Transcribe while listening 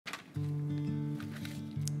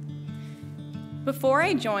Before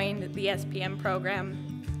I joined the SPM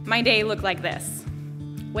program, my day looked like this.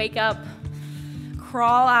 Wake up,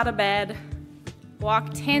 crawl out of bed, walk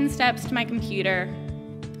 10 steps to my computer,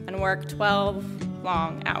 and work 12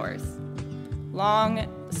 long hours. Long,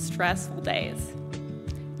 stressful days.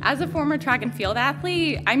 As a former track and field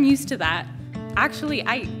athlete, I'm used to that. Actually,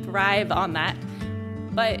 I thrive on that.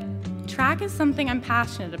 But track is something I'm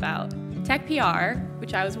passionate about. Tech PR,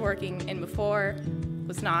 which I was working in before,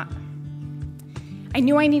 was not. I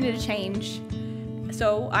knew I needed a change,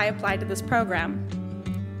 so I applied to this program.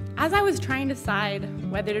 As I was trying to decide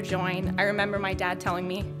whether to join, I remember my dad telling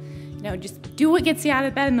me, just do what gets you out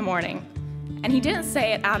of bed in the morning. And he didn't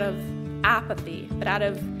say it out of apathy, but out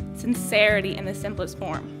of sincerity in the simplest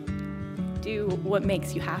form. Do what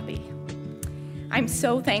makes you happy. I'm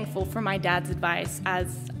so thankful for my dad's advice,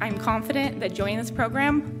 as I'm confident that joining this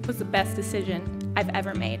program was the best decision I've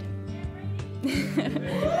ever made.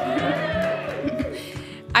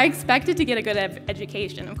 I expected to get a good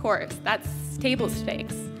education, of course. That's table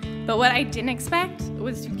stakes. But what I didn't expect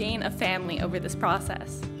was to gain a family over this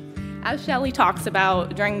process. As Shelley talks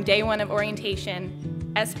about during day one of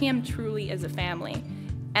orientation, SPM truly is a family.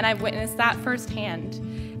 And I've witnessed that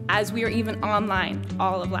firsthand as we were even online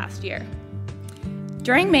all of last year.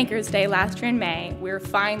 During Maker's Day last year in May, we were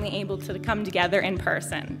finally able to come together in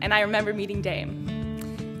person, and I remember meeting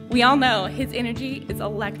Dame. We all know his energy is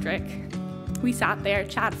electric. We sat there,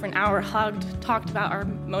 chatted for an hour, hugged, talked about our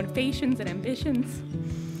motivations and ambitions.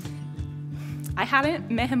 I hadn't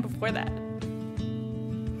met him before that.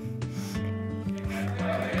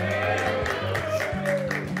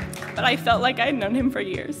 But I felt like I'd known him for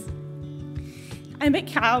years. I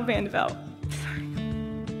met Kyle Vandeveld.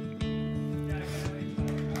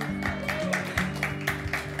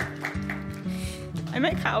 I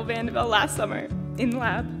met Kyle Vandeveld last summer in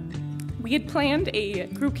lab. We had planned a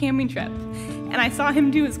group camping trip, and I saw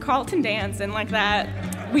him do his Carlton dance, and like that,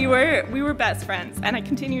 we were best friends, and I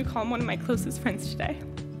continue to call him one of my closest friends today.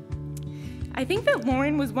 I think that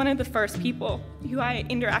Lauren was one of the first people who I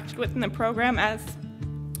interacted with in the program, as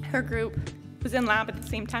her group was in lab at the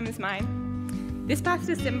same time as mine. This past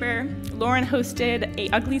December, Lauren hosted a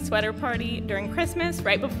ugly sweater party during Christmas,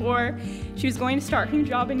 right before she was going to start her new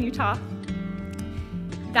job in Utah.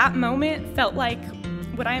 That moment felt like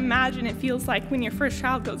what I imagine it feels like when your first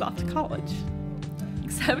child goes off to college.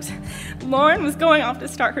 Except Lauren was going off to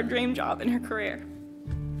start her dream job in her career.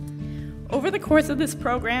 Over the course of this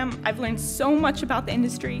program, I've learned so much about the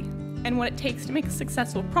industry and what it takes to make a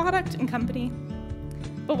successful product and company.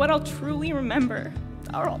 But what I'll truly remember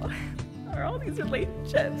are all these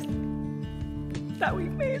relationships that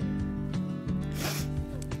we've made.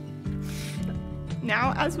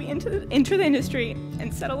 Now, as we enter the industry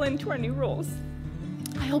and settle into our new roles,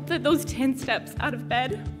 I hope that those 10 steps out of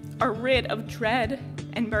bed are rid of dread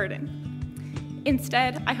and burden.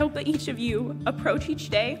 Instead, I hope that each of you approach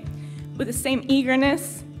each day with the same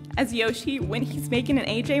eagerness as Yoshi when he's making an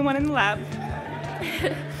AJ1 in the lab,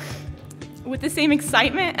 with the same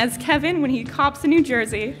excitement as Kevin when he cops a New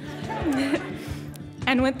Jersey,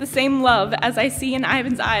 and with the same love as I see in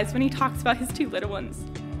Ivan's eyes when he talks about his two little ones,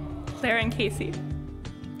 Claire and Casey.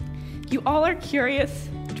 You all are curious,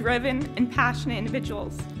 driven, and passionate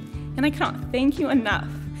individuals, and I cannot thank you enough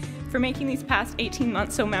for making these past 18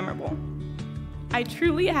 months so memorable. I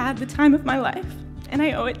truly had the time of my life, and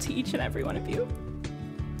I owe it to each and every one of you.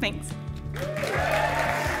 Thanks.